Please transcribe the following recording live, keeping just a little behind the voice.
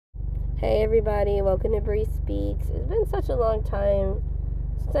Hey everybody, welcome to Bree Speaks. It's been such a long time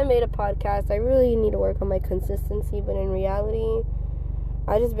since I made a podcast. I really need to work on my consistency, but in reality,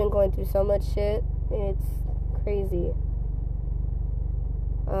 I've just been going through so much shit. It's crazy.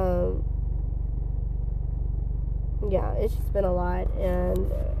 Yeah, it's just been a lot,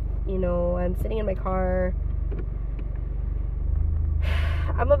 and I'm sitting in my car.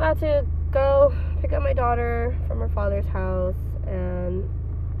 I'm about to go pick up my daughter from her father's house, and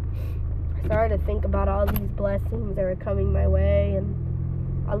I started to think about all these blessings that are coming my way, and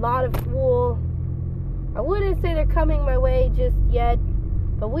a lot of I wouldn't say they're coming my way just yet,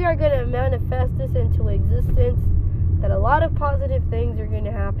 but we are going to manifest this into existence, that a lot of positive things are going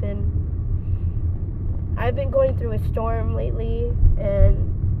to happen. I've been going through a storm lately,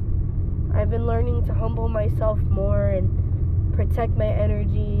 and I've been learning to humble myself more and protect my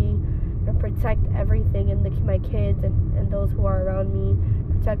energy and protect everything, and my kids and those who are around me.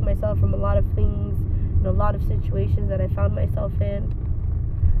 Protect myself from a lot of things and a lot of situations that I found myself in,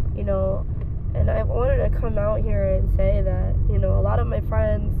 and I wanted to come out here and say that, a lot of my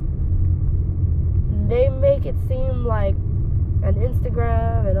friends, they make it seem like on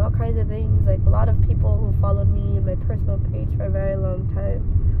Instagram and all kinds of things, like a lot of people who followed me in my personal page for a very long time,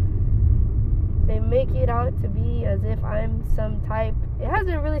 they make it out to be as if I'm some type, it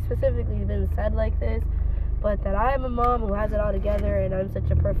hasn't really specifically been said like this, but that I am a mom who has it all together and I'm such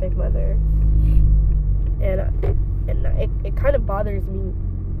a perfect mother. And it kind of bothers me.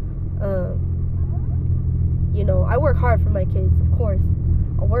 I work hard for my kids, of course.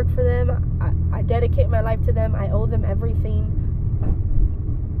 I work for them. I dedicate my life to them. I owe them everything.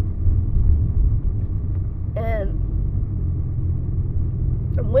 And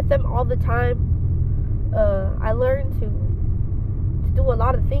I'm with them all the time. I learned to do a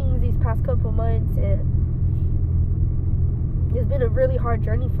lot of things these past couple months, and it's been a really hard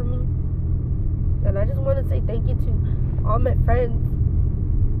journey for me. And I just want to say thank you to all my friends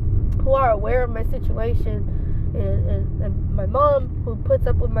who are aware of my situation, and my mom who puts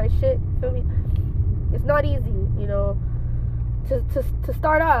up with my shit. Feel me? It's not easy, to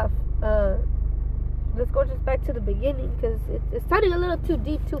start off. Let's go just back to the beginning, because it's sounding a little too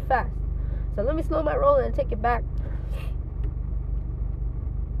deep too fast. So let me slow my roll and take it back.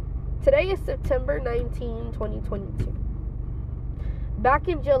 Today is September 19, 2022. Back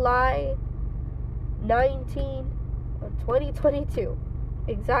in July 19 of 2022,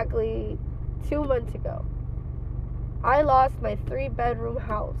 exactly 2 months ago, I lost my 3-bedroom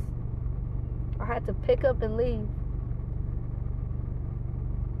house. I had to pick up and leave.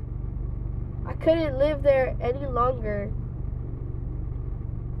 I couldn't live there any longer.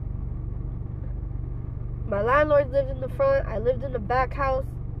 My landlord lived in the front. I lived in the back house.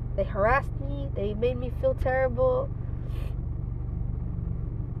 They harassed me. They made me feel terrible.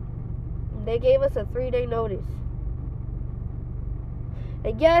 They gave us a 3-day notice.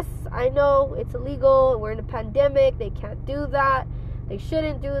 And yes, I know it's illegal. We're in a pandemic. They can't do that. They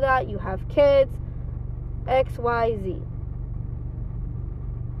shouldn't do that. You have kids. X, Y, Z.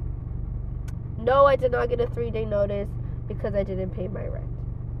 No, I did not get a 3-day notice because I didn't pay my rent.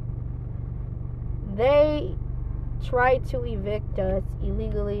 They tried to evict us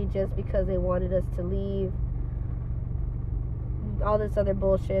illegally just because they wanted us to leave. All this other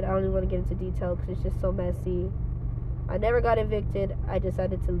bullshit. I don't even want to get into detail because it's just so messy. I never got evicted. I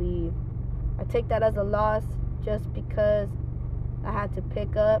decided to leave. I take that as a loss just because I had to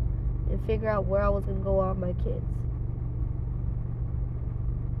pick up and figure out where I was going to go with my kids.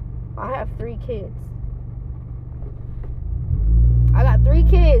 I have 3 kids. I got 3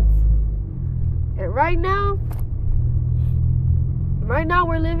 kids. And right now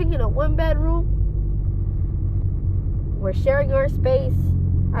we're living in a 1-bedroom. We're sharing our space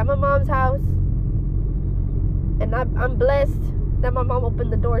at my mom's house. And I'm blessed that my mom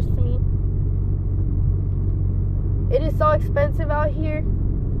opened the doors to me. It is so expensive out here.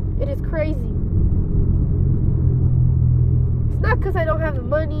 It is crazy. It's not because I don't have the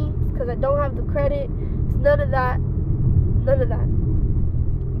money. It's because I don't have the credit. It's none of that. None of that.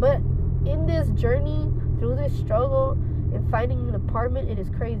 But in this journey, through this struggle, and finding an apartment, it is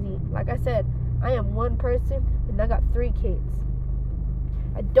crazy. Like I said, I am one person, and I got 3 kids.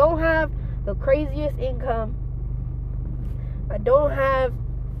 I don't have the craziest income. I don't have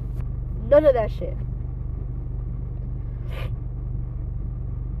none of that shit.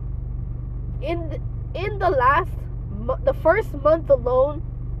 In the first month alone,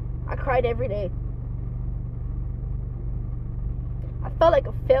 I cried every day. I felt like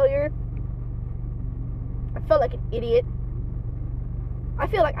a failure. I felt like an idiot. I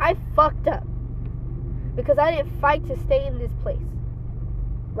feel like I fucked up because I didn't fight to stay in this place.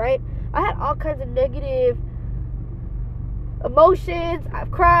 right? I had all kinds of negative emotions.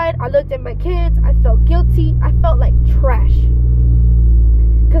 I've cried. I looked at my kids. I felt guilty. I felt like trash.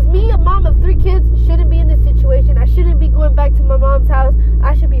 Because me, a mom of 3 kids, shouldn't be in this situation. I shouldn't be going back to my mom's house.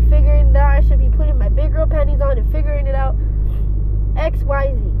 I should be figuring it out. I should be putting my big girl panties on and figuring it out. X,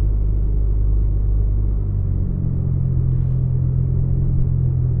 Y, Z.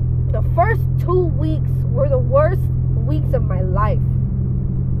 The first 2 weeks were the worst weeks of my life.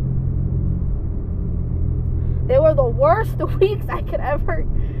 They were the worst weeks I could ever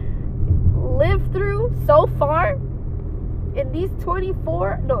live through so far. In these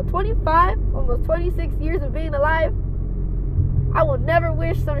 25, almost 26 years of being alive, I will never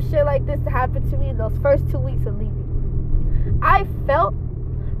wish some shit like this to happen to me in those first 2 weeks of leaving. I felt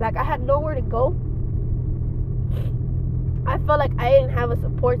like I had nowhere to go. I felt like I didn't have a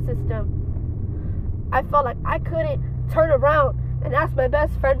support system. I felt like I couldn't turn around and ask my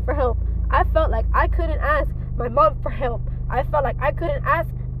best friend for help. I felt like I couldn't ask my mom for help. I felt like I couldn't ask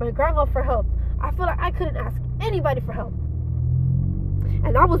my grandma for help. I felt like I couldn't ask anybody for help.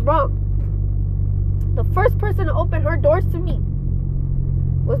 And I was wrong. The first person to open her doors to me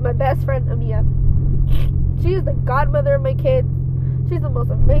was my best friend, Amia. She is the godmother of my kids. She's the most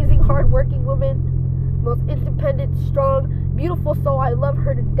amazing, hardworking woman, most independent, strong, beautiful soul. I love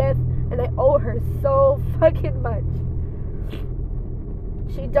her to death, and I owe her so fucking much.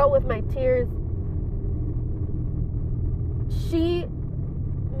 She dealt with my tears. She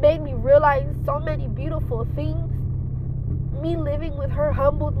made me realize so many beautiful things. Me living with her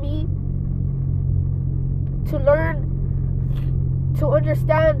humbled me to learn, to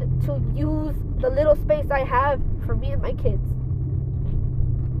understand, to use the little space I have for me and my kids.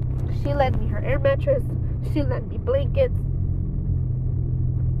 She lent me her air mattress. She lent me blankets.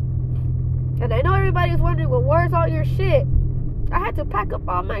 And I know everybody's wondering, well, where's all your shit? I had to pack up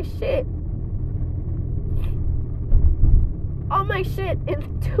all my shit. All my shit in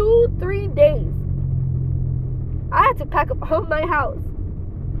 2-3 days. I had to pack up all my house,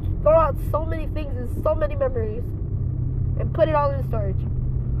 throw out so many things and so many memories, and put it all in storage.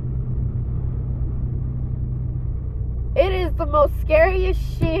 It is the most scariest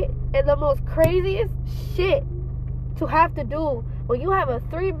shit and the most craziest shit to have to do when you have a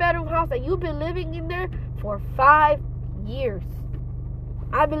 3-bedroom house and you've been living in there for 5 years.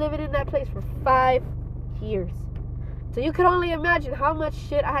 I've been living in that place for 5 years. So you can only imagine how much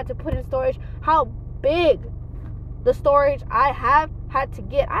shit I had to put in storage, how big the storage I have had to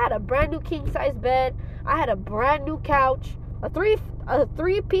get. I had a brand new king size bed. I had a brand new couch, a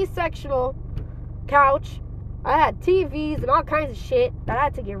three-piece sectional couch. I had TVs and all kinds of shit that I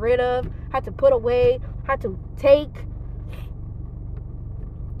had to get rid of, had to put away, had to take.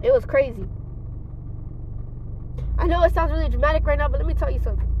 It was crazy. I know it sounds really dramatic right now, but let me tell you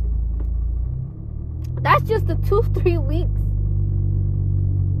something. That's just the 2-3 weeks.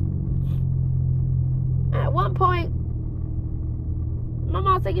 And at one point, my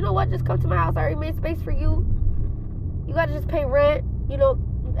mom said, you know what, just come to my house. I already made space for you. You gotta just pay rent,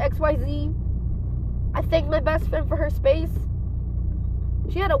 XYZ. I thanked my best friend for her space.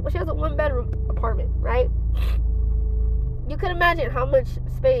 She has a 1-bedroom apartment, right? You can imagine how much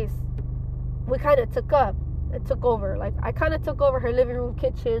space we kind of took up and took over. Like, I kind of took over her living room,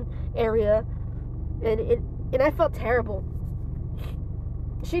 kitchen area, and I felt terrible.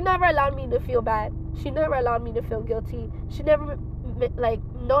 She never allowed me to feel bad. She never allowed me to feel guilty. She never,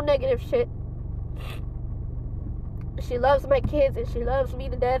 no negative shit. She loves my kids, and she loves me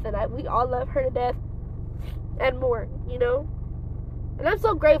to death, and we all love her to death, and more, And I'm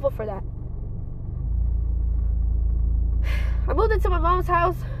so grateful for that. I moved into my mom's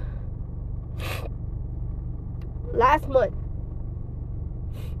house last month.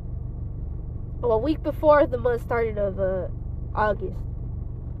 A week before the month started of August.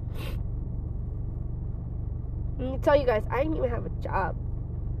 Let me tell you guys, I didn't even have a job.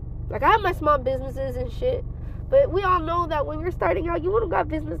 Like, I have my small businesses and shit, but we all know that when you're starting out, you wouldn't got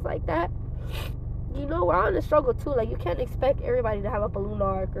business like that. We're on the struggle too. Like, you can't expect everybody to have a balloon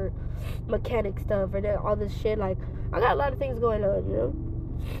arc or mechanic stuff or all this shit. Like, I got a lot of things going on,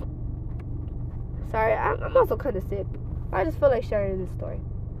 Sorry, I'm also kind of sick. I just feel like sharing this story.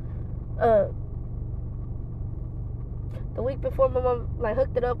 The week before, my mom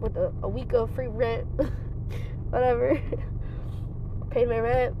hooked it up with a week of free rent. Whatever. Paid my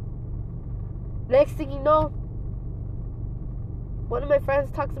rent. Next thing you know, one of my friends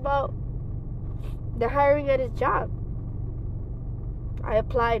talks about they're hiring at his job. I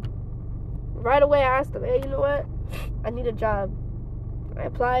applied. Right away, I asked him, hey, you know what? I need a job. I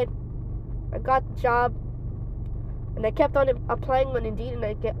applied. I got the job. And I kept on applying on Indeed, and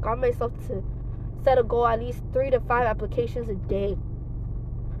I got myself to set a goal, at least 3 to 5 applications a day.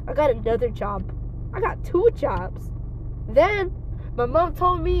 I got another job. I got 2 jobs. Then my mom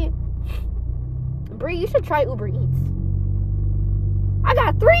told me, Bree, you should try Uber Eats. I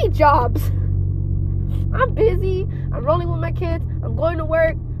got 3 jobs. I'm busy. I'm rolling with my kids. I'm going to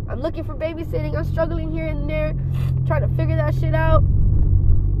work. I'm looking for babysitting. I'm struggling here and there, trying to figure that shit out.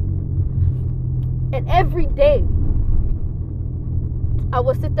 And every day, I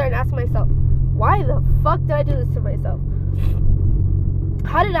would sit there and ask myself, why the fuck did I do this to myself?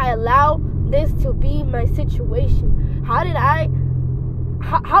 How did I allow this to be my situation? How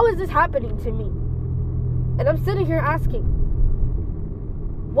is this happening to me? And I'm sitting here asking,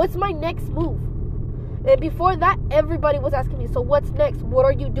 what's my next move? And before that, everybody was asking me, so what's next? What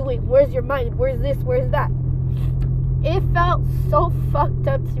are you doing? Where's your mind? Where's this? Where's that? It felt so fucked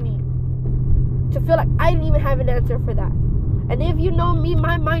up to me to feel like I didn't even have an answer for that. And if you know me,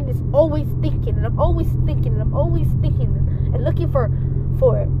 my mind is always thinking, and I'm always thinking, and I'm always thinking, and looking for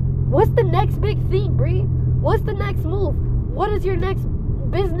what's the next big thing, Bree? What's the next move? What is your next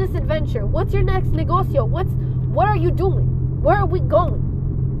business adventure? What's your next negocio? What are you doing? Where are we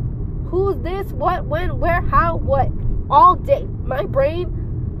going? Who's this? What? When? Where? How? What? All day. My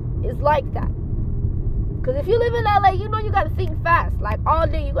brain is like that. Because if you live in LA, you know you got to think fast. Like all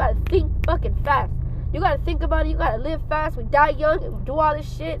day, you got to think fucking fast. You got to think about it. You got to live fast. We die young and we do all this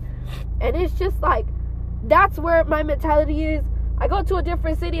shit. And it's just like, that's where my mentality is. I go to a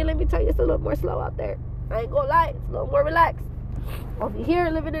different city, and let me tell you, it's a little more slow out there. I ain't gonna lie, it's a little more relaxed. Over here,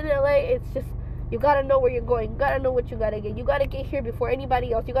 living in LA, it's just, you gotta know where you're going. You gotta know what you gotta get. You gotta get here before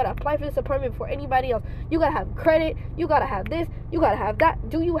anybody else. You gotta apply for this apartment before anybody else. You gotta have credit. You gotta have this. You gotta have that.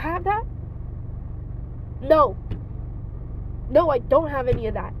 Do you have that? No. No, I don't have any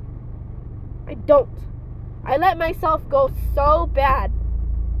of that. I don't. I let myself go so bad,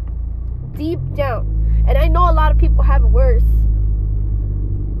 deep down. And I know a lot of people have it worse.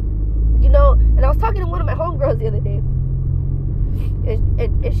 You know, and I was talking to one of my homegirls the other day.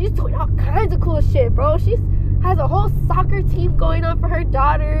 And she's doing all kinds of cool shit, bro. She has a whole soccer team going on for her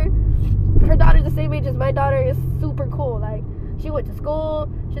daughter. Her daughter's the same age as my daughter. Is super cool. Like, she went to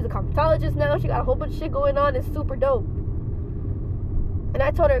school. She's a cosmetologist now. She got a whole bunch of shit going on. It's super dope. And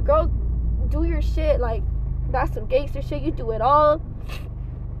I told her, girl, do your shit. Like, that's some gangster shit. You do it all.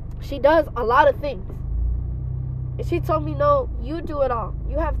 She does a lot of things. And she told me, no, you do it all.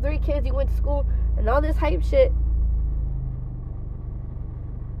 You have 3 kids. You went to school. And all this hype shit.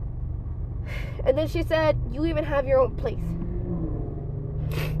 And then she said, you even have your own place.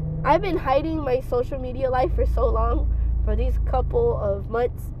 I've been hiding my social media life for so long, for these couple of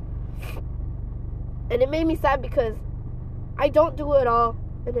months. And it made me sad because I don't do it all,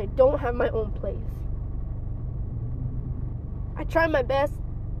 and I don't have my own place. I try my best,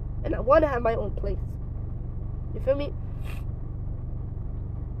 and I want to have my own place. You feel me?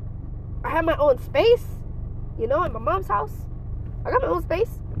 I have my own space, you know, in my mom's house. I got my own space.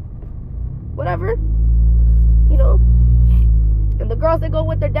 Whatever, you know. And the girls, they go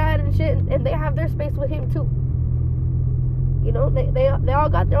with their dad and shit, and they have their space with him too. You know, they all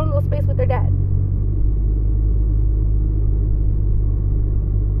got their own little space with their dad.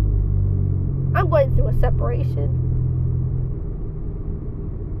 I'm going through a separation.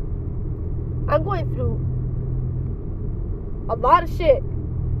 I'm going through a lot of shit.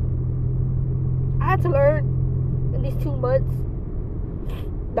 I had to learn in these 2 months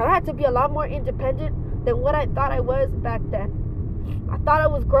that I had to be a lot more independent than what I thought I was back then. I thought I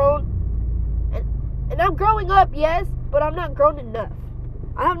was grown. And I'm growing up, yes, but I'm not grown enough.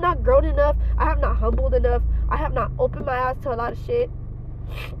 I have not grown enough. I have not humbled enough. I have not opened my eyes to a lot of shit.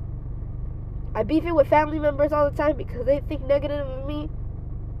 I beef it with family members all the time because they think negative of me.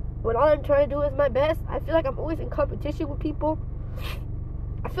 When all I'm trying to do is my best, I feel like I'm always in competition with people.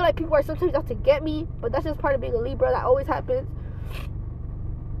 I feel like people are sometimes out to get me, but that's just part of being a Libra. That always happens.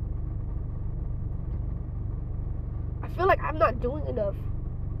 I feel like I'm not doing enough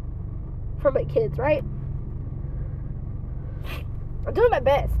for my kids, right? I'm doing my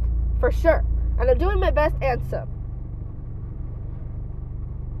best, for sure. And I'm doing my best and some.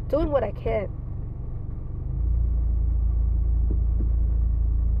 Doing what I can.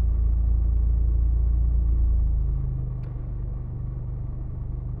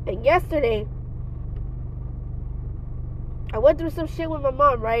 And yesterday, I went through some shit with my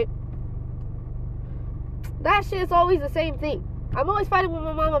mom, right? That shit is always the same thing. I'm always fighting with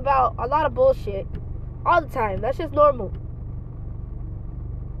my mom about a lot of bullshit. All the time. That's just normal.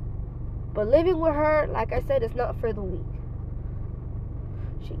 But living with her, like I said, is not for the weak.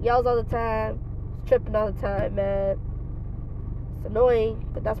 She yells all the time. She's tripping all the time, man. It's annoying,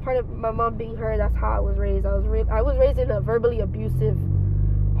 but that's part of my mom being her. That's how I was raised. I was raised in a verbally abusive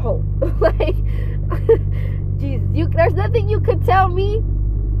home. Like, Jesus, there's nothing you could tell me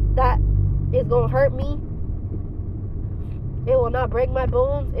that is gonna hurt me. It will not break my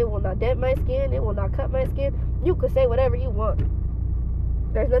bones. It will not dent my skin. It will not cut my skin. You could say whatever you want.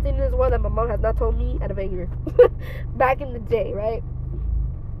 There's nothing in this world that my mom has not told me out of anger. Back in the day, right?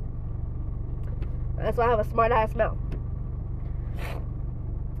 That's why I have a smart ass mouth.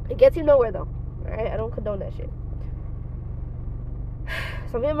 It gets you nowhere though. Alright? I don't condone that shit.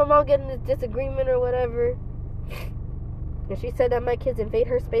 So me and my mom get in this disagreement or whatever. And she said that my kids invade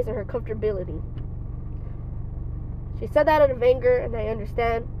her space and her comfortability. She said that out of anger, and I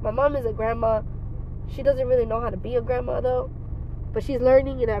understand. My mom is a grandma. She doesn't really know how to be a grandma though. But she's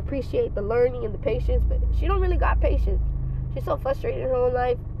learning, and I appreciate the learning and the patience. But she don't really got patience. She's so frustrated in her own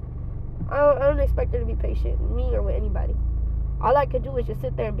life. I don't expect her to be patient with me or with anybody. All I can do is just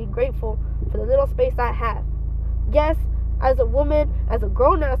sit there and be grateful for the little space I have. Yes, as a woman, as a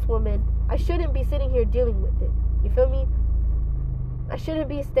grown-ass woman, I shouldn't be sitting here dealing with it. You feel me? I shouldn't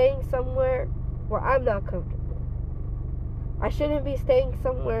be staying somewhere where I'm not comfortable. I shouldn't be staying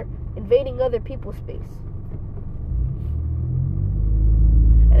somewhere invading other people's space.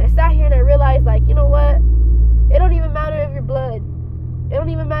 And I sat here and I realized, like, you know what? It don't even matter if you're blood. It don't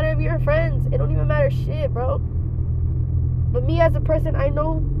even matter if you're friends. It don't even matter shit, bro. But me as a person, I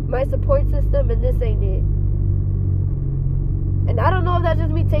know my support system, and this ain't it. And I don't know if that's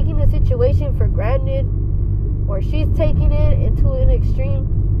just me taking the situation for granted, or she's taking it into an extreme.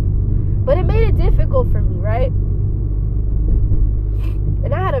 But it made it difficult for me, right?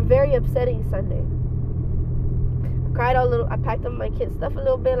 And I had a very upsetting Sunday. I cried a little. I packed up my kids' stuff a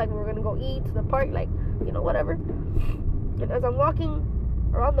little bit, like we were gonna go eat to the park, like, you know, whatever. And as I'm walking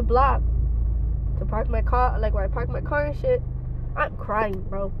around the block to park my car, like where I park my car and shit, I'm crying,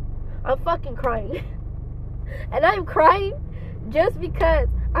 bro. I'm fucking crying. And I'm crying just because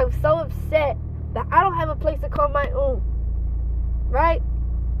I'm so upset that I don't have a place to call my own. Right?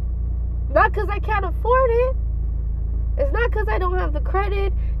 Not because I can't afford it. It's not because I don't have the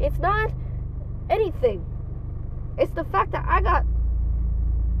credit. It's not anything. It's the fact that I got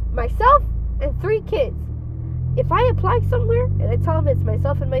myself and 3 kids. If I apply somewhere and I tell them it's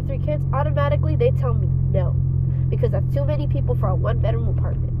myself and my 3 kids, automatically they tell me no. Because that's too many people for a 1-bedroom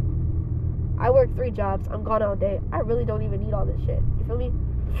apartment. I work 3 jobs. I'm gone all day. I really don't even need all this shit. You feel me?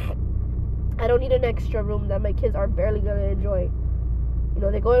 I don't need an extra room that my kids are barely going to enjoy. You know,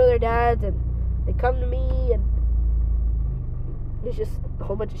 they go to their dads and they come to me and it's just a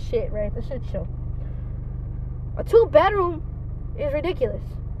whole bunch of shit, right? The shit show. A 2-bedroom is ridiculous.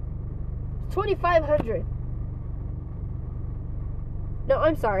 It's $2,500. No,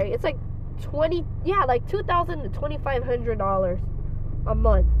 I'm sorry. It's like like $2,000 to $2,500 a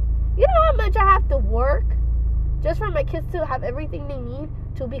month. You know how much I have to work just for my kids to have everything they need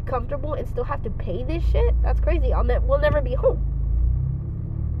to be comfortable and still have to pay this shit? That's crazy. We'll never be home.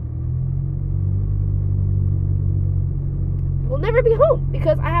 We'll never be home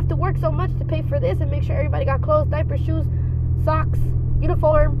because I have to work so much to pay for this and make sure everybody got clothes, diapers, shoes, socks,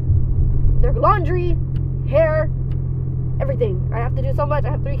 uniform, their laundry, hair, everything. I have to do so much.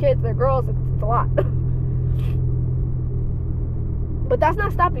 I have 3 kids. They're girls. It's a lot. But that's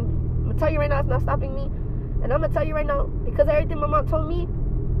not stopping me. I'm going to tell you right now, it's not stopping me. And I'm going to tell you right now, because of everything my mom told me,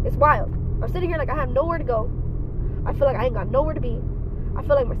 it's wild. I'm sitting here like I have nowhere to go. I feel like I ain't got nowhere to be. I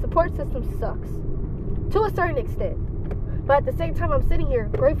feel like my support system sucks. To a certain extent. But at the same time, I'm sitting here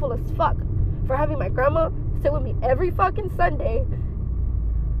grateful as fuck for having my grandma sit with me every fucking Sunday.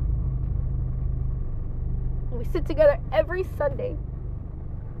 We sit together every Sunday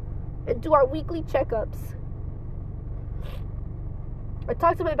and do our weekly checkups. I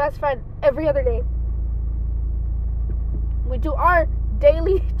talk to my best friend every other day. We do our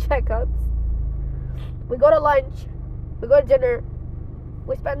daily checkups. We go to lunch. We go to dinner.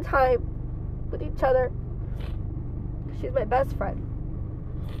 We spend time with each other. She's my best friend.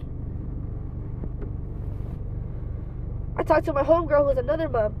 I talk to my homegirl who's another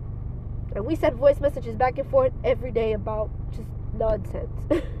mom. And we send voice messages back and forth every day about just nonsense.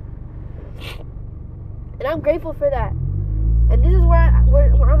 And I'm grateful for that. And this is where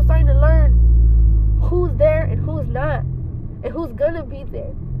I'm starting to learn who's there and who's not. And who's gonna be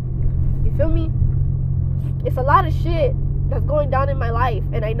there. You feel me? It's a lot of shit that's going down in my life.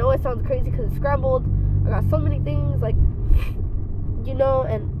 And I know it sounds crazy because it's scrambled. I got so many things, like, you know,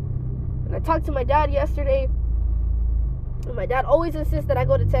 and I talked to my dad yesterday. And my dad always insists that I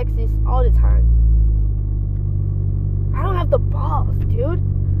go to Texas all the time. I don't have the balls, dude.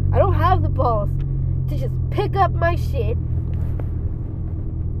 I don't have the balls to just pick up my shit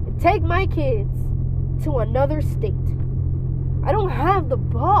take my kids to another state. I don't have the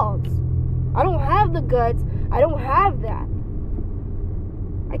balls. I don't have the guts. I don't have that.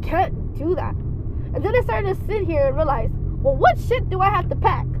 I can't do that. And then I started to sit here and realize, well, what shit do I have to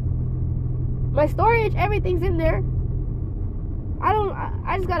pack? My storage, everything's in there.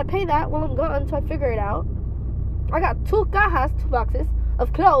 I just gotta pay that while I'm gone until I figure it out. I got 2 boxes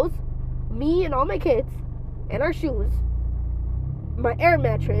of clothes, me and all my kids, and our shoes, my air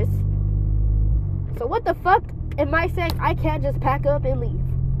mattress. So what the fuck am I saying I can't just pack up and leave?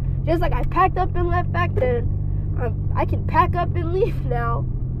 Just like I packed up and left back then, I can pack up and leave now.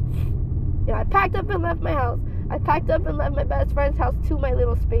 You know, I packed up and left my house. I packed up and left my best friend's house to my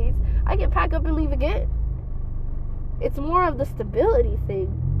little space. I can pack up and leave again. It's more of the stability thing.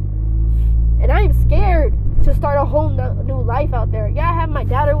 And I am scared to start a whole new life out there. Yeah, I have my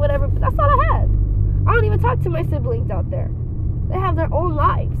dad or whatever, but that's all I have. I don't even talk to my siblings out there. They have their own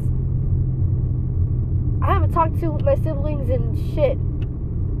lives. I haven't talked to my siblings in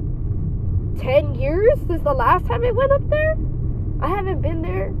 10 years since the last time I went up there. I haven't been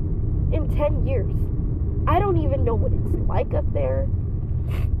there in 10 years. I don't even know what it's like up there.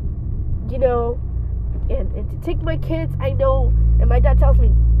 You know, and to take my kids, I know, and my dad tells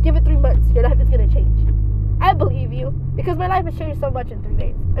me, give it 3 months, your life is going to change. I believe you, because my life has changed so much in 3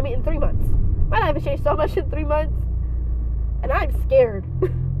 days. I mean, in 3 months. My life has changed so much in 3 months, and I'm scared.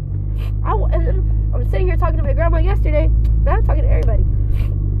 And then I'm sitting here talking to my grandma yesterday. Now I'm talking to everybody.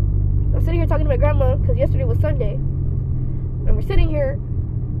 I'm sitting here talking to my grandma, because yesterday was Sunday, and we're sitting here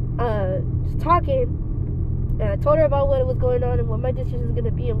just talking, and I told her about what was going on and what my decision is going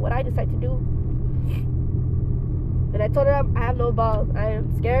to be and what I decide to do. And I told her I have no balls. I am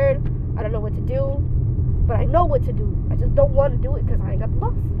scared. I don't know what to do. But I know what to do. I just don't want to do it because I ain't got the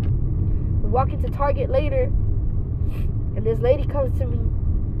balls. We walk into Target later, and this lady comes to me,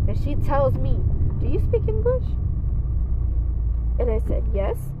 and she tells me, do you speak English? And I said,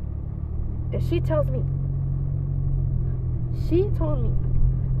 yes. And she told me,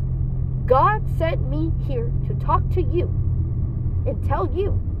 God sent me here to talk to you and tell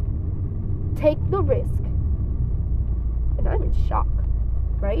you, take the risk. And I'm in shock,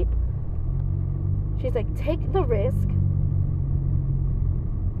 right? She's like, take the risk.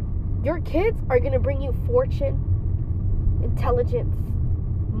 Your kids are going to bring you fortune, intelligence,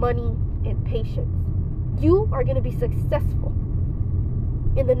 money, and patience. You are going to be successful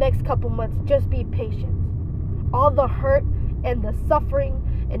in the next couple months. Just be patient. All the hurt and the suffering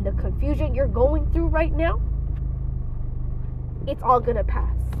and the confusion you're going through right now, it's all going to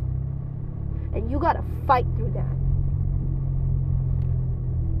pass. And you got to fight through that.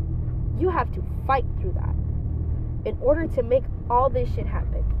 You have to fight through that in order to make all this shit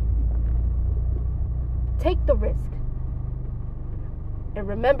happen. Take the risk. And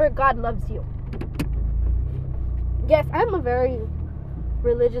remember, God loves you. Yes, I'm a very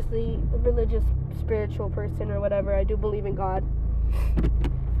religious, spiritual person or whatever. I do believe in God.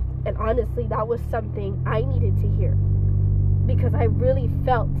 And honestly, that was something I needed to hear. Because I really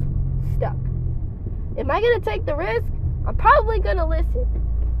felt stuck. Am I going to take the risk? I'm probably going to listen.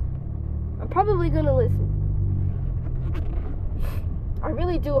 I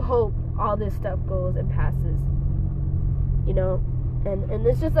really do hope all this stuff goes and passes. You know? And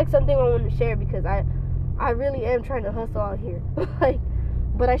it's just like something I want to share because I really am trying to hustle out here.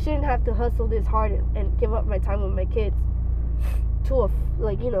 But I shouldn't have to hustle this hard and give up my time with my kids to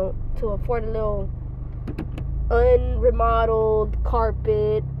afford a little unremodeled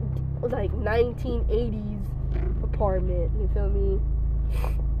carpet, like 1980s apartment. You feel me?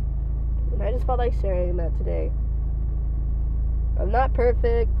 And I just felt like sharing that today. I'm not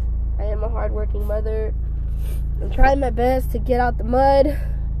perfect. I am a hardworking mother. I'm trying my best to get out the mud.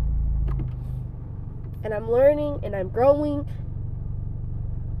 And I'm learning and I'm growing.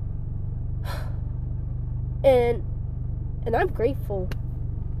 And I'm grateful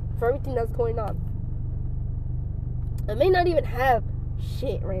for everything that's going on. I may not even have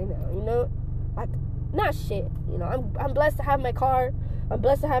shit right now, you know? Like, not shit, you know? I'm blessed to have my car. I'm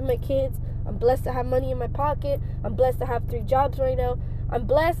blessed to have my kids. I'm blessed to have money in my pocket. I'm blessed to have 3 jobs right now. I'm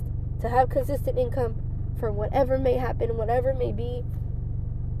blessed to have consistent income for whatever may happen, whatever may be.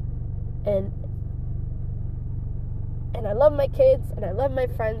 And I love my kids, and I love my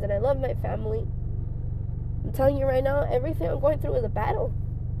friends, and I love my family. I'm telling you right now, everything I'm going through is a battle.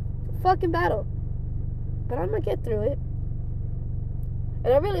 It's a fucking battle. But I'm going to get through it.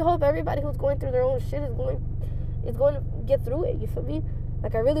 And I really hope everybody who's going through their own shit is going to get through it. You feel me?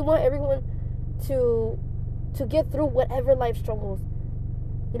 Like, I really want everyone to get through whatever life struggles.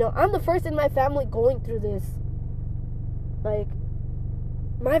 You know, I'm the first in my family going through this. Like,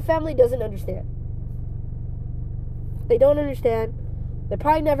 My family doesn't understand. They don't understand. They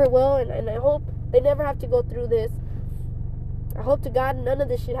probably never will, and I hope they never have to go through this. I hope to God none of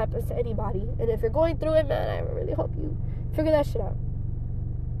this shit happens to anybody. And if you're going through it, man, I really hope you figure that shit out.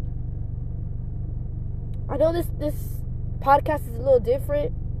 I know this podcast is a little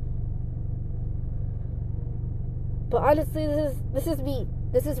different, but honestly, this is me.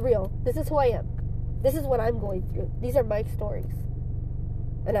 This is real. This is who I am. This is what I'm going through. These are my stories.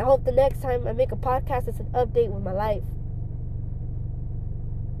 And I hope the next time I make a podcast, it's an update with my life.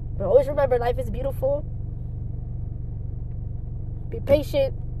 But always remember, life is beautiful. Be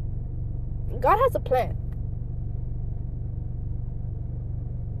patient. God has a plan.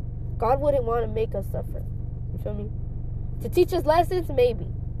 God wouldn't want to make us suffer. You feel me? To teach us lessons, maybe.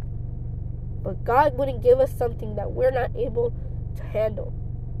 But God wouldn't give us something that we're not able to handle.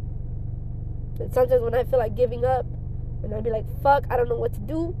 And sometimes when I feel like giving up, and I'd be like, fuck, I don't know what to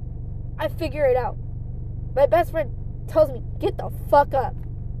do, I figure it out. My best friend tells me, get the fuck up.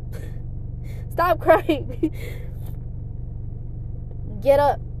 Stop crying. Get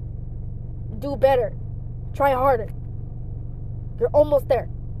up. Do better. Try harder. You're almost there.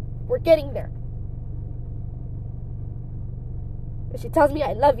 We're getting there. And she tells me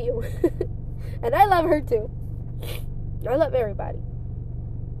I love you. And I love her too. I love everybody.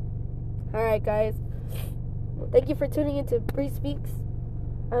 Alright, guys. Well, thank you for tuning into Bree Speaks.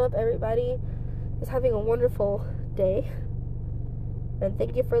 I hope everybody is having a wonderful day. And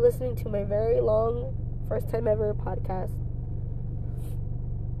thank you for listening to my very long, first time ever podcast.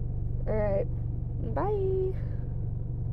 Alright. Bye.